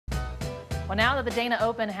Well, now that the Dana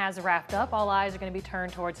Open has wrapped up, all eyes are going to be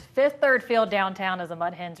turned towards Fifth Third Field downtown as the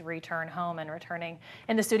Mud Hens return home. And returning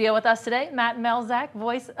in the studio with us today, Matt Melzak,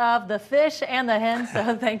 voice of the Fish and the Hens.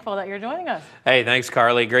 So thankful that you're joining us. Hey, thanks,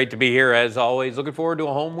 Carly. Great to be here as always. Looking forward to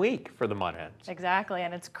a home week for the Mud Hens. Exactly,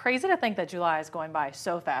 and it's crazy to think that July is going by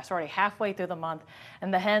so fast. We're already halfway through the month,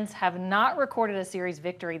 and the Hens have not recorded a series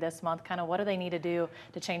victory this month. Kind of what do they need to do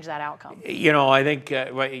to change that outcome? You know, I think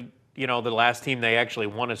the last team they actually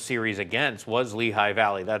won a series against was Lehigh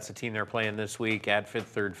Valley. That's the team they're playing this week at Fifth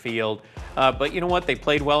Third Field. But you know what? They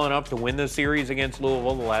played well enough to win the series against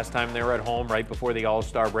Louisville the last time they were at home right before the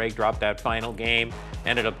All-Star break, dropped that final game,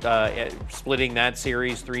 ended up splitting that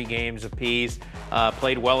series 3 games apiece.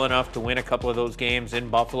 Played well enough to win a couple of those games in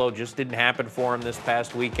Buffalo. Just didn't happen for them this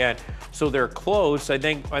past weekend. So they're close. I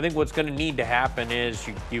think what's going to need to happen is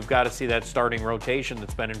you've got to see that starting rotation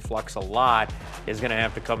that's been in flux a lot is going to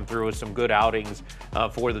have to come through with some good outings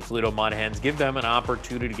for the Toledo Mud Hens. Give them an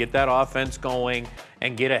opportunity to get that offense going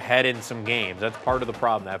and get ahead in some games. That's part of the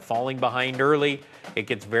problem. That falling behind early, it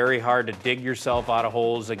gets very hard to dig yourself out of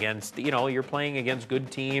holes against, you're playing against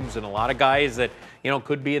good teams and a lot of guys that,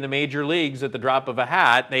 could be in the major leagues at the drop of a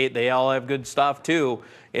hat. They all have good stuff too.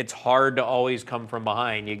 It's hard to always come from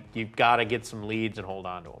behind. You've got to get some leads and hold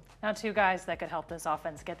on to them. Now, 2 guys that could help this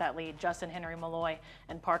offense get that lead, Justin Henry Malloy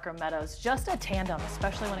and Parker Meadows. Just a tandem,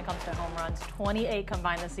 especially when it comes to home runs. 28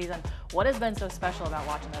 combined this season. What has been so special about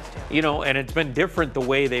watching those 2? And it's been different the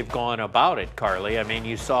way they've gone about it, Carly. I mean,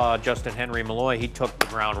 you saw Justin Henry Malloy, he took the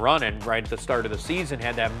ground running right at the start of the season,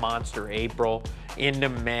 had that monster April into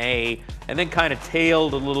May, and then kind of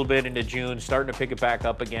tailed a little bit into June, starting to pick it back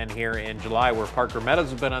up again here in July, where Parker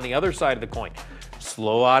Meadows has been on the other side of the coin.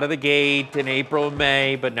 Slow out of the gate in April and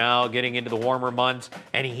May, but now getting into the warmer months,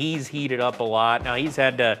 and he's heated up a lot. Now, he's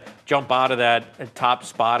had to jump out of that top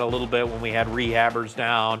spot a little bit when we had rehabbers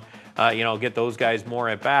down, get those guys more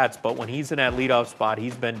at bats. But when he's in that leadoff spot,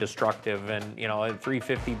 he's been destructive, and a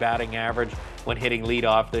 350 batting average when hitting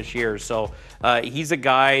leadoff this year. So he's a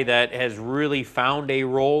guy that has really found a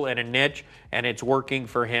role and a niche, and it's working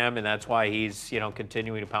for him, and that's why he's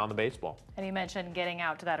continuing to pound the baseball. And you mentioned getting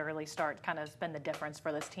out to that early start kind of has been the difference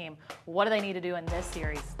for this team. What do they need to do in this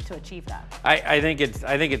series to achieve that? I think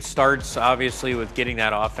it starts obviously with getting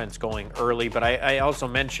that offense going early, but I also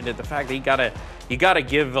mentioned it, the fact that you gotta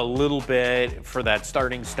give a little bit for that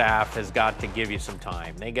starting staff has got to give you some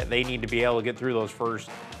time. They need to be able to get through those first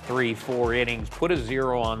 3-4 innings, put a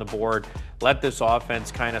 0 on the board, let this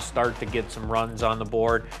offense kind of start to get some runs on the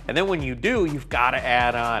board, and then when you do, you've got to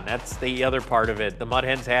add on. That's the other part of it. The Mud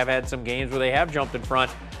Hens have had some games where they have jumped in front.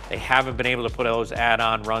 They haven't been able to put those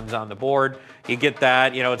add-on runs on the board. You get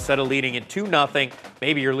that, instead of leading it 2-0,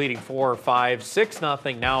 maybe you're leading 4 or 5,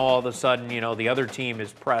 6-0. Now all of a sudden, the other team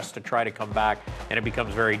is pressed to try to come back, and it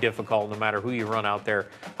becomes very difficult no matter who you run out there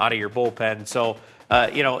out of your bullpen. So,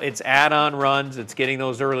 it's add-on runs, it's getting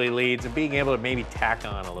those early leads, and being able to maybe tack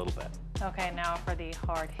on a little bit. Okay, now for the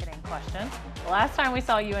hard-hitting question. The last time we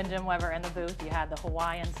saw you and Jim Weber in the booth, you had the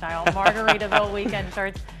Hawaiian-style Margaritaville weekend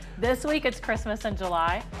shirts. This week, it's Christmas in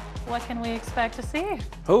July. What can we expect to see?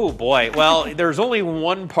 Oh, boy. Well, there's only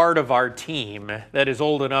one part of our team that is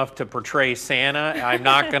old enough to portray Santa. I'm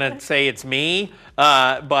not going to say it's me,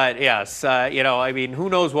 but yes, who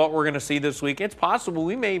knows what we're going to see this week. It's possible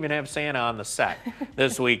we may even have Santa on the set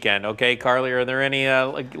this weekend. Okay, Carly, are there any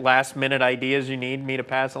last-minute ideas you need me to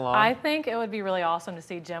pass along? I think it would be really awesome to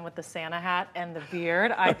see Jim with the Santa hat and the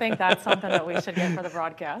beard. I think that's something that we should get for the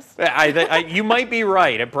broadcast. You might be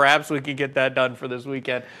right, and perhaps we can get that done for this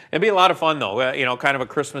weekend. It'd be a lot of fun, though. Kind of a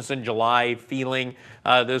Christmas in July feeling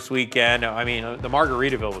this weekend. I mean, the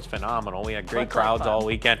Margaritaville was phenomenal. We had great crowds all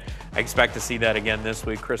weekend. I expect to see that again this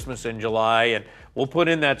week, Christmas in July, and we'll put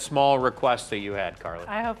in that small request that you had, Carly.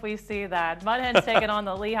 I hope we see that. Mud Hens taking on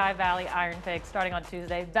the Lehigh Valley Iron Pigs starting on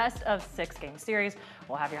Tuesday. Best of 6 game series.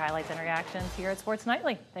 We'll have your highlights and reactions here at Sports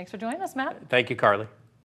Nightly. Thanks for joining us, Matt. Thank you, Carly.